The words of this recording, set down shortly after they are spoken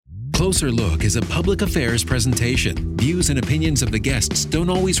Closer Look is a public affairs presentation. Views and opinions of the guests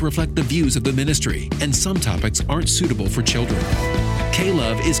don't always reflect the views of the ministry, and some topics aren't suitable for children.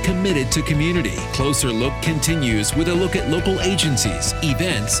 K-Love is committed to community. Closer Look continues with a look at local agencies,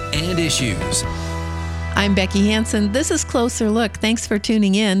 events, and issues. I'm Becky Hansen. This is Closer Look. Thanks for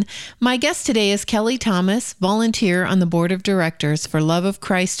tuning in. My guest today is Kelly Thomas, volunteer on the board of directors for Love of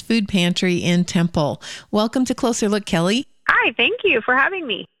Christ Food Pantry in Temple. Welcome to Closer Look, Kelly. Hi, thank you for having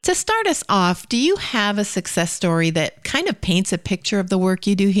me. To start us off, do you have a success story that kind of paints a picture of the work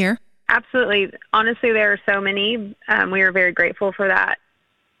you do here? Absolutely. Honestly, there are so many. We are very grateful for that.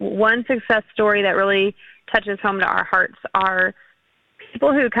 One success story that really touches home to our hearts are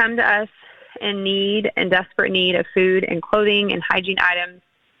people who come to us in desperate need of food and clothing and hygiene items,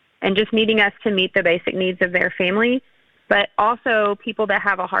 and just needing us to meet the basic needs of their family, but also people that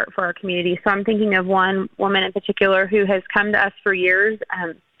have a heart for our community. So I'm thinking of one woman in particular who has come to us for years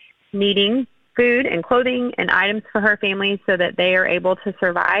needing food and clothing and items for her family so that they are able to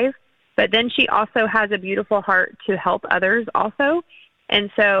survive. But then she also has a beautiful heart to help others also. And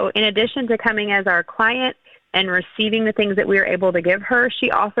so in addition to coming as our client and receiving the things that we are able to give her,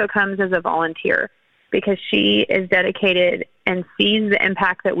 she also comes as a volunteer because she is dedicated and sees the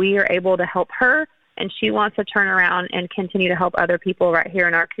impact that we are able to help her, and she wants to turn around and continue to help other people right here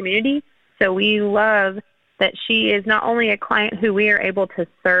in our community. So we love that she is not only a client who we are able to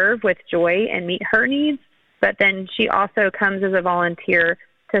serve with joy and meet her needs, but then she also comes as a volunteer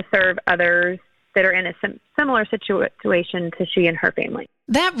to serve others that are in a similar situation to she and her family.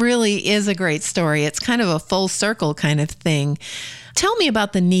 That really is a great story. It's kind of a full circle kind of thing. Tell me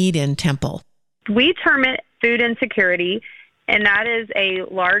about the need in Temple. We term it food insecurity, and that is a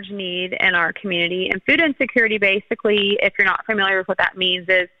large need in our community. And food insecurity, basically, if you're not familiar with what that means,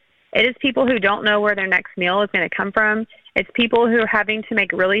 is it is people who don't know where their next meal is going to come from. It's people who are having to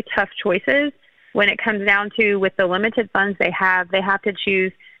make really tough choices when it comes down to, with the limited funds they have to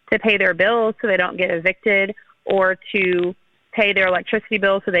choose to pay their bills so they don't get evicted, or to pay their electricity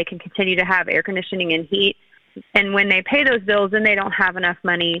bills so they can continue to have air conditioning and heat. And when they pay those bills, then they don't have enough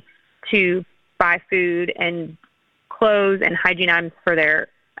money to buy food and clothes and hygiene items for their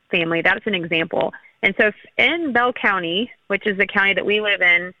family. That's an example. And so in Bell County, which is the county that we live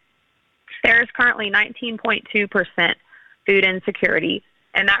in, there is currently 19.2% food insecurity.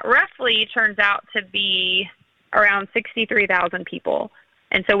 And that roughly turns out to be around 63,000 people.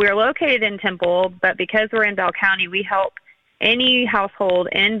 And so we're located in Temple, but because we're in Bell County, we help any household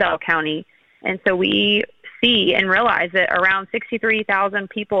in Bell County. And so we see and realize that around 63,000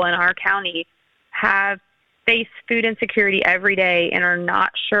 people in our county face food insecurity every day and are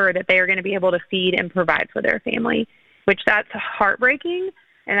not sure that they are going to be able to feed and provide for their family, which that's heartbreaking.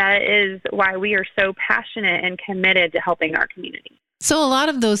 And that is why we are so passionate and committed to helping our community. So a lot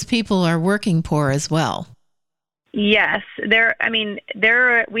of those people are working poor as well. Yes,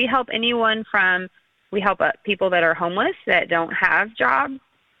 we help anyone from, we help people that are homeless, that don't have jobs,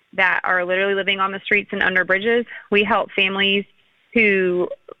 that are literally living on the streets and under bridges. We help families who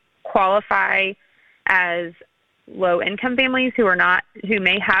qualify as low-income families who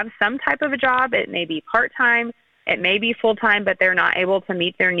may have some type of a job. It may be part-time, it may be full-time, but they're not able to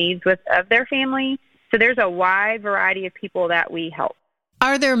meet their needs of their family. So there's a wide variety of people that we help.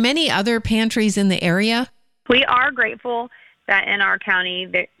 Are there many other pantries in the area? We are grateful that in our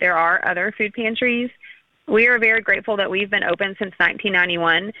county there are other food pantries. We are very grateful that we've been open since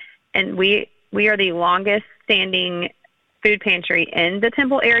 1991, and we are the longest standing food pantry in the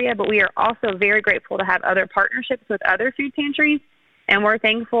Temple area, but we are also very grateful to have other partnerships with other food pantries, and we're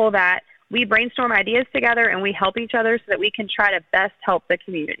thankful that we brainstorm ideas together and we help each other so that we can try to best help the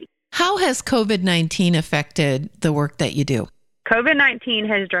community. How has COVID-19 affected the work that you do? COVID-19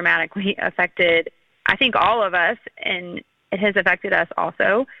 has dramatically affected, I think, all of us, and it has affected us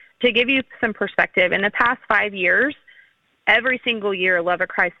also. To give you some perspective, in the past 5 years, every single year, Love of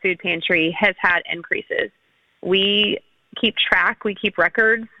Christ Food Pantry has had increases. We keep track, we keep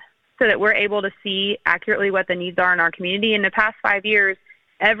records so that we're able to see accurately what the needs are in our community. In the past 5 years,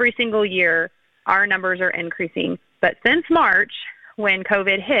 every single year, our numbers are increasing. But since March, when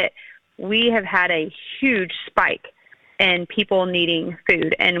COVID hit, we have had a huge spike in people needing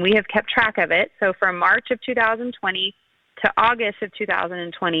food, and we have kept track of it. So from March of 2020 to August of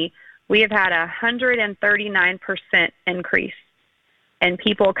 2020, we have had 139% increase in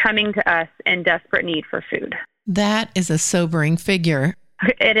people coming to us in desperate need for food. That is a sobering figure.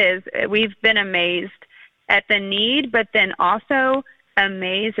 It is. We've been amazed at the need, but then also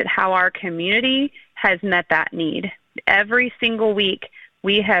amazed at how our community has met that need. Every single week,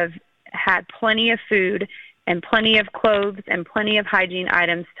 we have had plenty of food and plenty of clothes and plenty of hygiene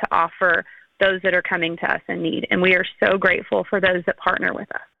items to offer those that are coming to us in need. And we are so grateful for those that partner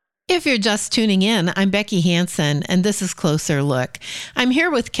with us. If you're just tuning in, I'm Becky Hansen, and this is Closer Look. I'm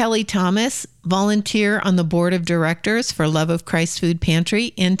here with Kelly Thomas, volunteer on the board of directors for Love of Christ Food Pantry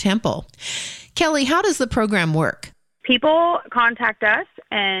in Temple. Kelly, how does the program work? People contact us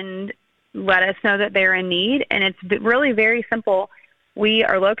and let us know that they're in need, and it's really very simple. We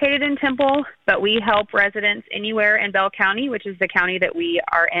are located in Temple, but we help residents anywhere in Bell County, which is the county that we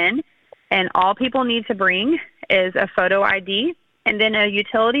are in, and all people need to bring is a photo ID and then a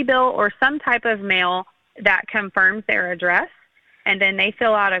utility bill or some type of mail that confirms their address, and then they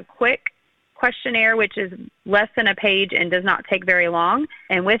fill out a quick questionnaire, which is less than a page and does not take very long,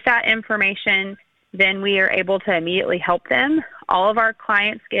 and with that information, then we are able to immediately help them. All of our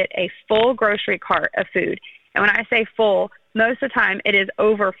clients get a full grocery cart of food. And when I say full, most of the time it is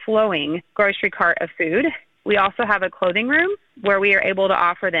overflowing grocery cart of food. We also have a clothing room where we are able to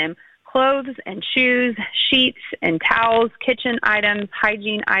offer them clothes and shoes, sheets and towels, kitchen items,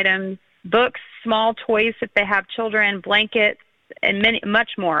 hygiene items, books, small toys if they have children, blankets, and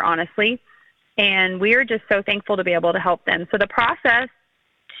much more, honestly. And we are just so thankful to be able to help them. So the process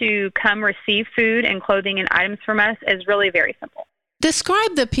to come receive food and clothing and items from us is really very simple.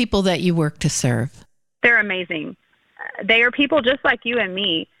 Describe the people that you work to serve. They're amazing. They are people just like you and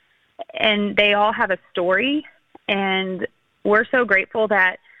me, and they all have a story, and we're so grateful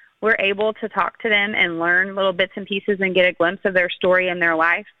that we're able to talk to them and learn little bits and pieces and get a glimpse of their story and their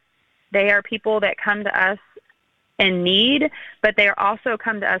life. They are people that come to us in need, but they also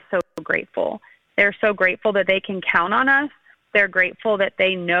come to us so grateful. They're so grateful that they can count on us. They're grateful that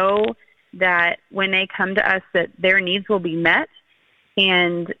they know that when they come to us that their needs will be met.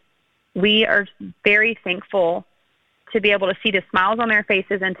 And we are very thankful to be able to see the smiles on their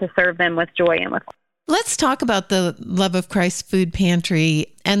faces and to serve them with joy and with love. Let's talk about the Love of Christ Food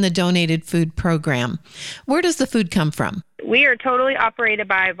Pantry and the donated food program. Where does the food come from? We are totally operated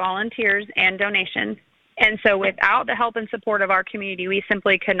by volunteers and donations. And so without the help and support of our community, we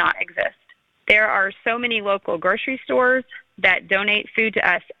simply could not exist. There are so many local grocery stores that donate food to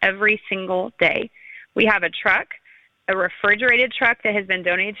us every single day. We have a truck, a refrigerated truck that has been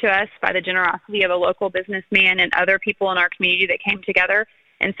donated to us by the generosity of a local businessman and other people in our community that came together.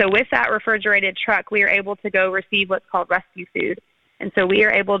 And so with that refrigerated truck, we are able to go receive what's called rescue food. And so we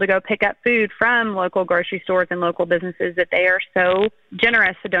are able to go pick up food from local grocery stores and local businesses that they are so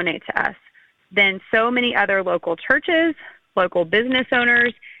generous to donate to us. Then so many other local churches, local business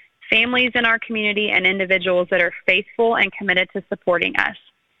owners, families in our community, and individuals that are faithful and committed to supporting us.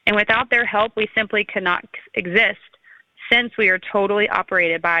 And without their help, we simply could not exist, since we are totally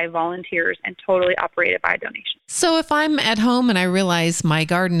operated by volunteers and totally operated by donations. So if I'm at home and I realize my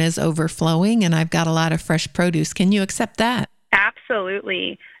garden is overflowing and I've got a lot of fresh produce, can you accept that?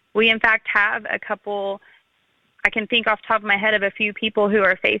 Absolutely. We, in fact, have a couple, I can think off the top of my head of a few people who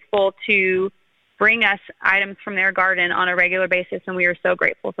are faithful to bring us items from their garden on a regular basis, and we are so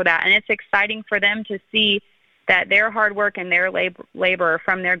grateful for that. And it's exciting for them to see that their hard work and their labor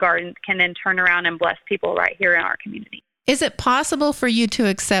from their gardens can then turn around and bless people right here in our community. Is it possible for you to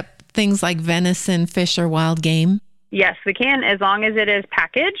accept things like venison, fish, or wild game? Yes, we can. As long as it is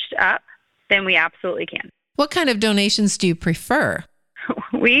packaged up, then we absolutely can. What kind of donations do you prefer?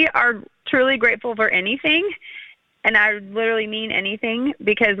 We are truly grateful for anything, and I literally mean anything,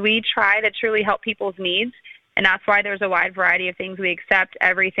 because we try to truly help people's needs, and that's why there's a wide variety of things we accept,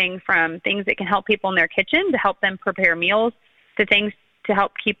 everything from things that can help people in their kitchen to help them prepare meals to things to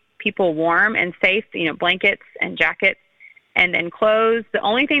help keep people warm and safe, blankets and jackets, and then clothes. The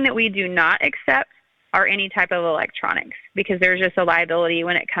only thing that we do not accept are any type of electronics, because there's just a liability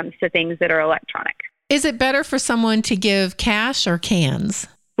when it comes to things that are electronic. Is it better for someone to give cash or cans?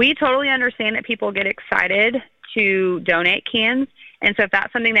 We totally understand that people get excited to donate cans. And so if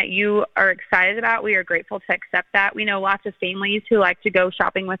that's something that you are excited about, we are grateful to accept that. We know lots of families who like to go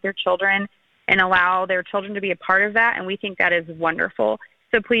shopping with their children and allow their children to be a part of that. And we think that is wonderful.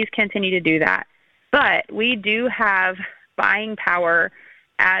 So please continue to do that. But we do have buying power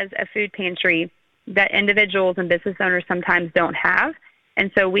as a food pantry that individuals and business owners sometimes don't have. And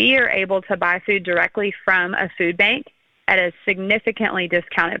so we are able to buy food directly from a food bank at a significantly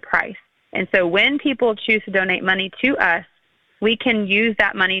discounted price. And so when people choose to donate money to us, we can use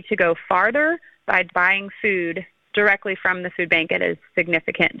that money to go farther by buying food directly from the food bank at a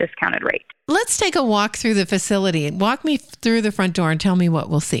significant discounted rate. Let's take a walk through the facility. Walk me through the front door and tell me what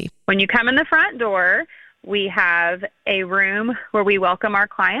we'll see. When you come in the front door, we have a room where we welcome our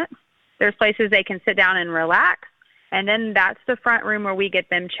clients. There's places they can sit down and relax. And then that's the front room where we get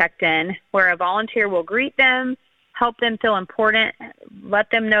them checked in, where a volunteer will greet them, help them feel important,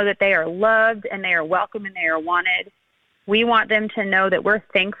 let them know that they are loved and they are welcome and they are wanted. We want them to know that we're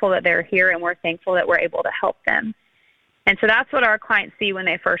thankful that they're here and we're thankful that we're able to help them. And so that's what our clients see when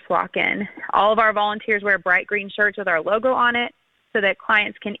they first walk in. All of our volunteers wear bright green shirts with our logo on it so that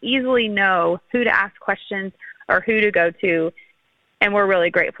clients can easily know who to ask questions or who to go to, and we're really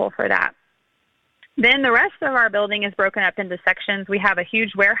grateful for that. Then the rest of our building is broken up into sections. We have a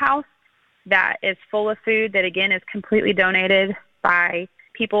huge warehouse that is full of food that, again, is completely donated by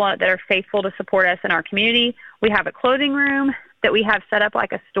people that are faithful to support us in our community. We have a clothing room that we have set up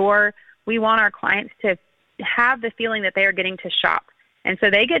like a store. We want our clients to have the feeling that they are getting to shop. And so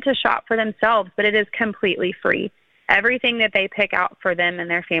they get to shop for themselves, but it is completely free. Everything that they pick out for them and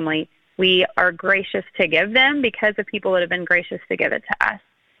their family, we are gracious to give them because of people that have been gracious to give it to us.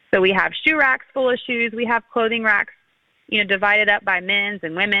 So we have shoe racks full of shoes. We have clothing racks, divided up by men's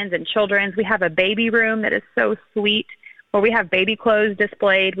and women's and children's. We have a baby room that is so sweet where we have baby clothes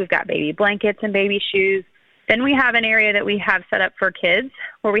displayed. We've got baby blankets and baby shoes. Then we have an area that we have set up for kids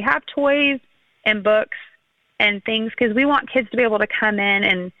where we have toys and books and things because we want kids to be able to come in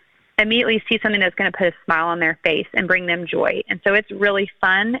and immediately see something that's going to put a smile on their face and bring them joy. And so it's really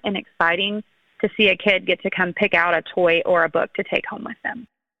fun and exciting to see a kid get to come pick out a toy or a book to take home with them.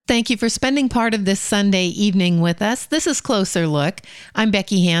 Thank you for spending part of this Sunday evening with us. This is Closer Look. I'm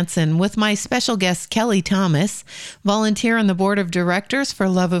Becky Hansen with my special guest, Kelly Thomas, volunteer on the board of directors for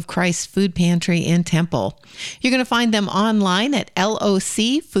Love of Christ Food Pantry in Temple. You're going to find them online at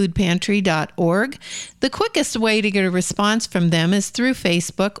locfoodpantry.org. The quickest way to get a response from them is through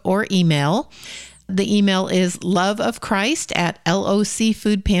Facebook or email. The email is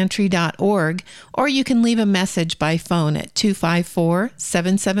loveofchrist@locfoodpantry.org, or you can leave a message by phone at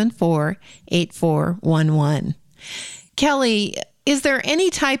 254-774-8411. Kelly, is there any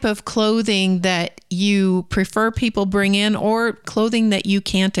type of clothing that you prefer people bring in or clothing that you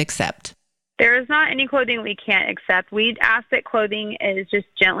can't accept? There is not any clothing we can't accept. We ask that clothing is just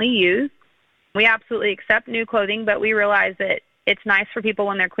gently used. We absolutely accept new clothing, but we realize that it's nice for people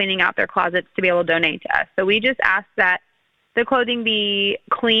when they're cleaning out their closets to be able to donate to us. So we just ask that the clothing be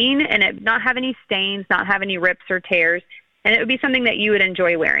clean and it not have any stains, not have any rips or tears, and it would be something that you would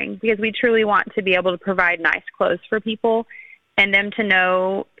enjoy wearing because we truly want to be able to provide nice clothes for people and them to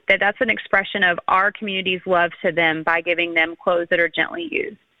know that that's an expression of our community's love to them by giving them clothes that are gently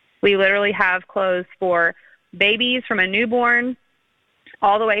used. We literally have clothes for babies from a newborn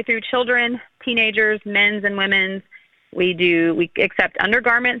all the way through children, teenagers, men's and women's. We accept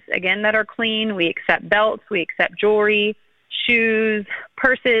undergarments, again, that are clean. We accept belts. We accept jewelry, shoes,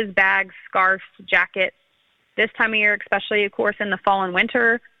 purses, bags, scarves, jackets. This time of year, especially, of course, in the fall and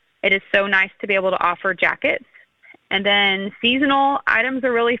winter, it is so nice to be able to offer jackets. And then seasonal items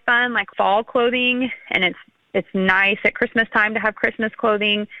are really fun, like fall clothing, and it's nice at Christmas time to have Christmas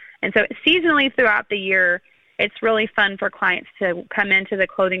clothing. And so seasonally throughout the year, it's really fun for clients to come into the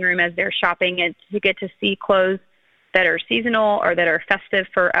clothing room as they're shopping and to get to see clothes that are seasonal or that are festive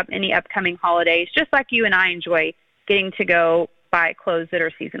for any upcoming holidays, just like you and I enjoy getting to go buy clothes that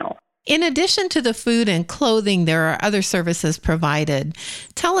are seasonal. In addition to the food and clothing, there are other services provided.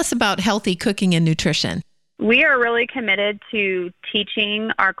 Tell us about healthy cooking and nutrition. We are really committed to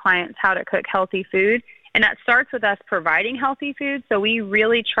teaching our clients how to cook healthy food, and that starts with us providing healthy food. So we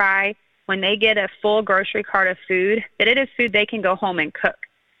really try, when they get a full grocery cart of food, that it is food they can go home and cook.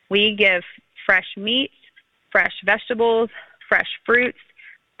 We give fresh meats, fresh vegetables, fresh fruits,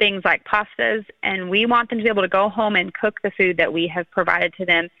 things like pastas, and we want them to be able to go home and cook the food that we have provided to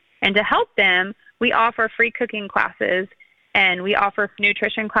them. And to help them, we offer free cooking classes and we offer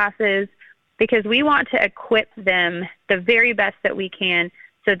nutrition classes because we want to equip them the very best that we can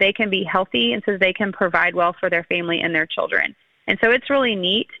so they can be healthy and so they can provide well for their family and their children. And so it's really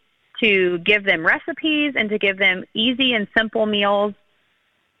neat to give them recipes and to give them easy and simple meals.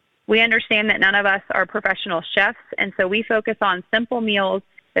 We understand that none of us are professional chefs, and so we focus on simple meals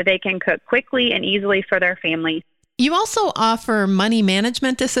that they can cook quickly and easily for their family. You also offer money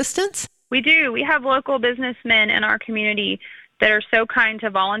management assistance? We do. We have local businessmen in our community that are so kind to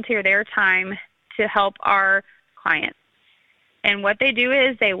volunteer their time to help our clients. And what they do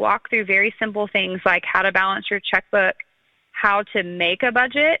is they walk through very simple things like how to balance your checkbook, how to make a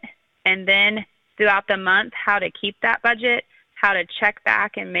budget, and then throughout the month, how to keep that budget, how to check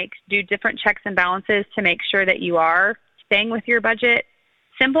back and do different checks and balances to make sure that you are staying with your budget.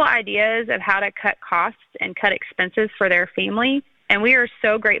 Simple ideas of how to cut costs and cut expenses for their family. And we are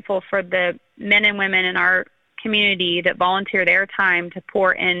so grateful for the men and women in our community that volunteer their time to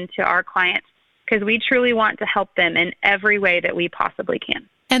pour into our clients because we truly want to help them in every way that we possibly can.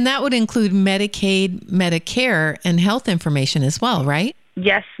 And that would include Medicaid, Medicare, and health information as well, right?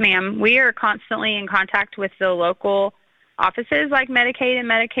 Yes, ma'am. We are constantly in contact with the local offices like Medicaid and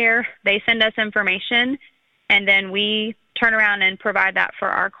Medicare. They send us information, and then we turn around and provide that for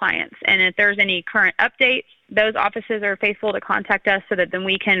our clients. And if there's any current updates, those offices are faithful to contact us so that then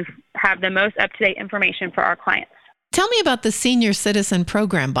we can have the most up-to-date information for our clients. Tell me about the Senior Citizen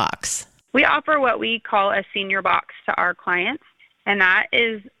Program Box. We offer what we call a senior box to our clients, and that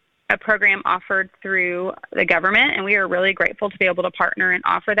is a program offered through the government, and we are really grateful to be able to partner and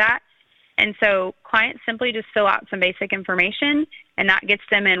offer that. And so clients simply just fill out some basic information, and that gets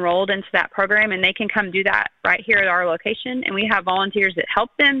them enrolled into that program, and they can come do that right here at our location. And we have volunteers that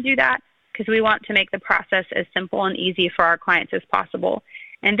help them do that because we want to make the process as simple and easy for our clients as possible.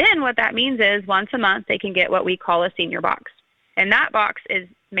 And then what that means is once a month, they can get what we call a senior box. And that box is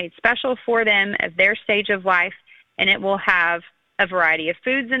made special for them at their stage of life, and it will have a variety of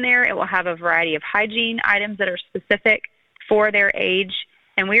foods in there. It will have a variety of hygiene items that are specific for their age.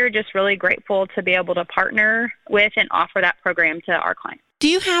 And we are just really grateful to be able to partner with and offer that program to our clients. Do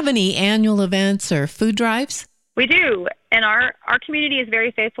you have any annual events or food drives? We do. And our community is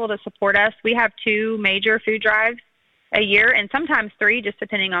very faithful to support us. We have 2 major food drives a year, and sometimes 3, just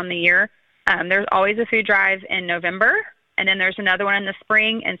depending on the year. There's always a food drive in November, and then there's another one in the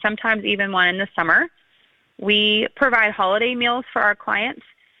spring, and sometimes even one in the summer. We provide holiday meals for our clients.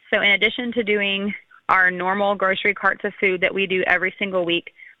 So in addition to doing our normal grocery carts of food that we do every single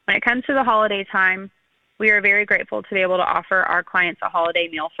week, when it comes to the holiday time, we are very grateful to be able to offer our clients a holiday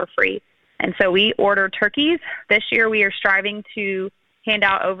meal for free. And so we order turkeys. This year we are striving to hand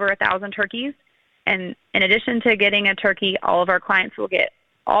out over 1,000 turkeys. And in addition to getting a turkey, all of our clients will get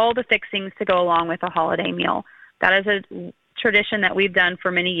all the fixings to go along with a holiday meal. That is a tradition that we've done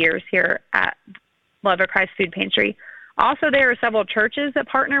for many years here at Love of Christ Food Pantry. Also, there are several churches that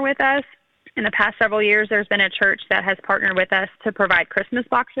partner with us. In the past several years, there's been a church that has partnered with us to provide Christmas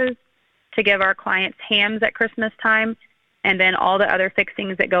boxes to give our clients hams at Christmas time, and then all the other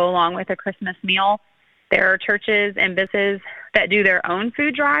fixings that go along with a Christmas meal. There are churches and businesses that do their own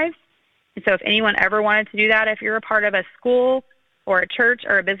food drives. And so if anyone ever wanted to do that, if you're a part of a school or a church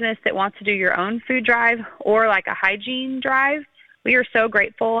or a business that wants to do your own food drive or like a hygiene drive, we are so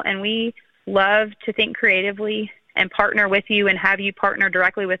grateful, and we love to think creatively and partner with you and have you partner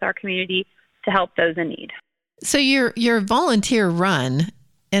directly with our community to help those in need. So you're volunteer run,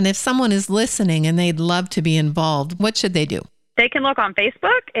 and if someone is listening and they'd love to be involved, what should they do? They can look on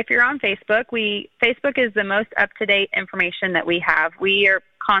Facebook. If you're on Facebook, Facebook is the most up-to-date information that we have. We are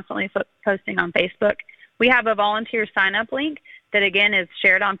constantly posting on Facebook. We have a volunteer sign-up link that, again, is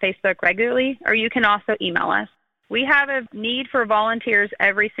shared on Facebook regularly, or you can also email us. We have a need for volunteers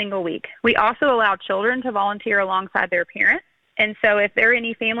every single week. We also allow children to volunteer alongside their parents. And so if there are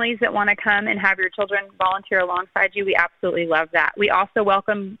any families that want to come and have your children volunteer alongside you, we absolutely love that. We also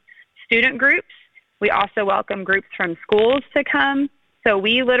welcome student groups. We also welcome groups from schools to come. So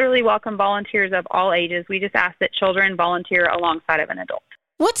we literally welcome volunteers of all ages. We just ask that children volunteer alongside of an adult.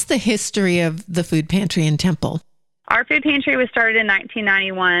 What's the history of the food pantry in Temple? Our food pantry was started in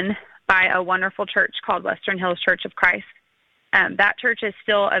 1991 by a wonderful church called Western Hills Church of Christ. That church is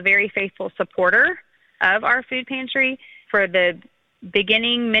still a very faithful supporter of our food pantry. For the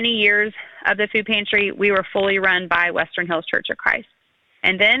beginning many years of the food pantry, we were fully run by Western Hills Church of Christ.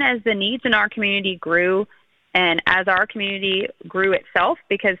 And then as the needs in our community grew, and as our community grew itself,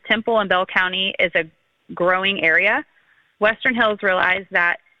 because Temple and Bell County is a growing area, Western Hills realized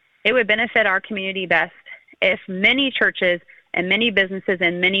that it would benefit our community best if many churches and many businesses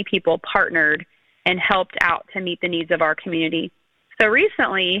and many people partnered and helped out to meet the needs of our community. So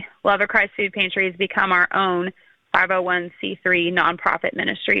recently, Love of Christ Food Pantry has become our own 501c3 nonprofit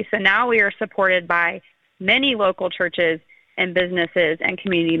ministry. So now we are supported by many local churches and businesses and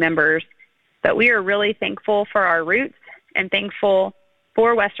community members. But we are really thankful for our roots and thankful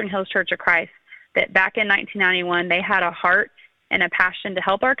for Western Hills Church of Christ that back in 1991, they had a heart and a passion to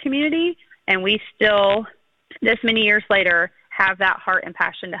help our community. And we still, this many years later, have that heart and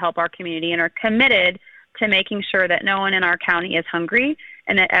passion to help our community and are committed to making sure that no one in our county is hungry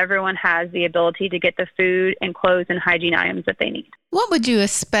and that everyone has the ability to get the food and clothes and hygiene items that they need. What would you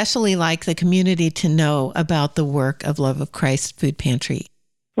especially like the community to know about the work of Love of Christ Food Pantry?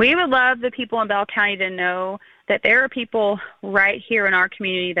 We would love the people in Bell County to know that there are people right here in our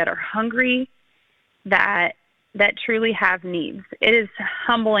community that are hungry, that truly have needs. It is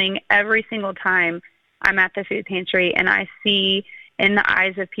humbling every single time I'm at the food pantry and I see in the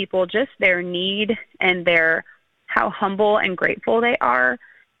eyes of people just their need and how humble and grateful they are.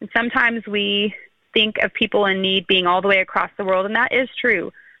 And sometimes we think of people in need being all the way across the world, and that is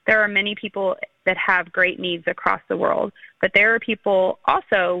true. There are many people that have great needs across the world, but there are people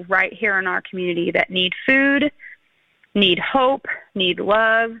also right here in our community that need food, need hope, need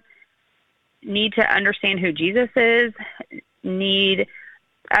love, need to understand who Jesus is, need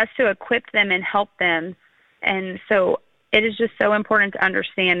us to equip them and help them. And so it is just so important to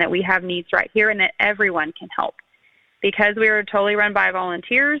understand that we have needs right here and that everyone can help. Because we are totally run by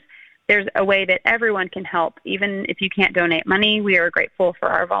volunteers, there's a way that everyone can help. Even if you can't donate money, we are grateful for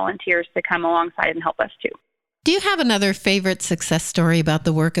our volunteers to come alongside and help us too. Do you have another favorite success story about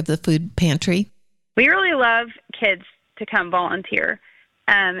the work of the food pantry? We really love kids to come volunteer.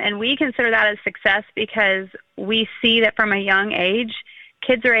 And we consider that a success because we see that from a young age,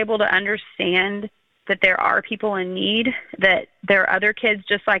 kids are able to understand that there are people in need, that there are other kids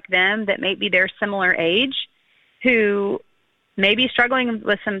just like them that may be their similar age who may be struggling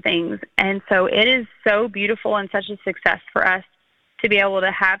with some things. And so it is so beautiful and such a success for us to be able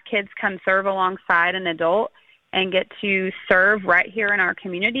to have kids come serve alongside an adult and get to serve right here in our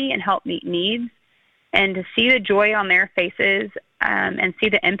community and help meet needs, and to see the joy on their faces and see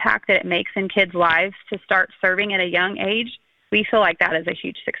the impact that it makes in kids' lives to start serving at a young age. We feel like that is a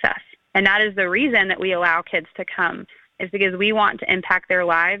huge success. And that is the reason that we allow kids to come, is because we want to impact their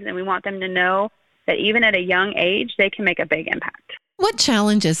lives and we want them to know that even at a young age, they can make a big impact. What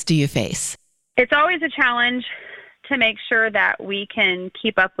challenges do you face? It's always a challenge to make sure that we can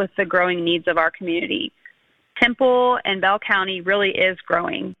keep up with the growing needs of our community. Temple and Bell County really is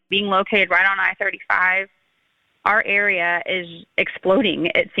growing. Being located right on I-35, our area is exploding,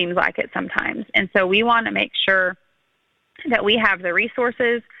 it seems like it sometimes. And so we want to make sure that we have the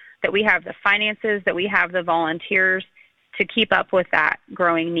resources, that we have the finances, that we have the volunteers to keep up with that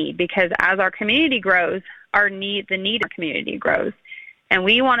growing need. Because as our community grows, the need of our community grows. And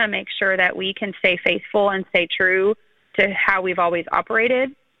we want to make sure that we can stay faithful and stay true to how we've always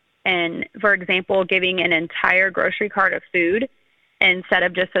operated. And, for example, giving an entire grocery cart of food instead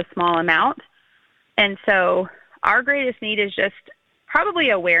of just a small amount. And so our greatest need is just probably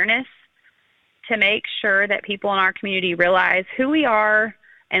awareness, to make sure that people in our community realize who we are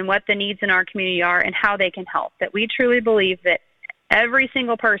and what the needs in our community are and how they can help. That we truly believe that every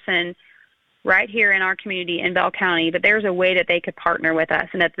single person right here in our community in Bell County, that there's a way that they could partner with us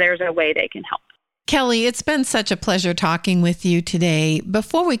and that there's a way they can help. Kelly, it's been such a pleasure talking with you today.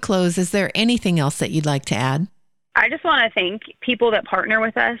 Before we close, is there anything else that you'd like to add? I just want to thank people that partner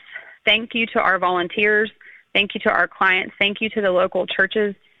with us. Thank you to our volunteers. Thank you to our clients. Thank you to the local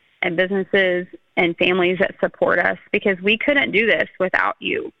churches and businesses and families that support us, because we couldn't do this without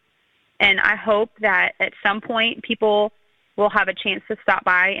you. And I hope that at some point people will have a chance to stop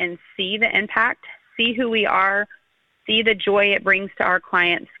by and see the impact, see who we are, see the joy it brings to our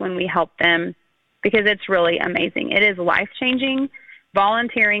clients when we help them, because it's really amazing. It is life-changing.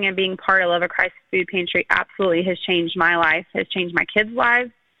 Volunteering and being part of Love of Christ Food Pantry absolutely has changed my life, has changed my kids' lives,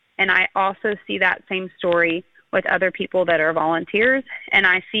 and I also see that same story with other people that are volunteers, and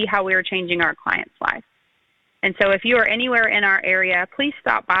I see how we are changing our clients' lives. And so if you are anywhere in our area, please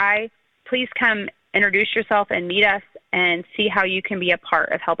stop by. Please come introduce yourself and meet us and see how you can be a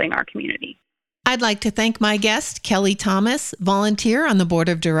part of helping our community. I'd like to thank my guest, Kelly Thomas, volunteer on the Board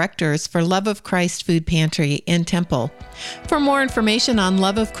of Directors for Love of Christ Food Pantry in Temple. For more information on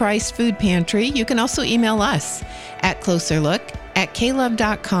Love of Christ Food Pantry, you can also email us at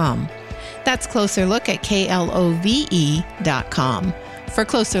closerlook@klove.com. That's Closer Look at KLOVE.com. For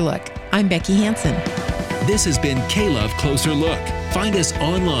Closer Look, I'm Becky Hansen. This has been K-Love Closer Look. Find us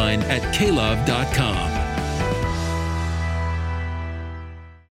online at klove.com.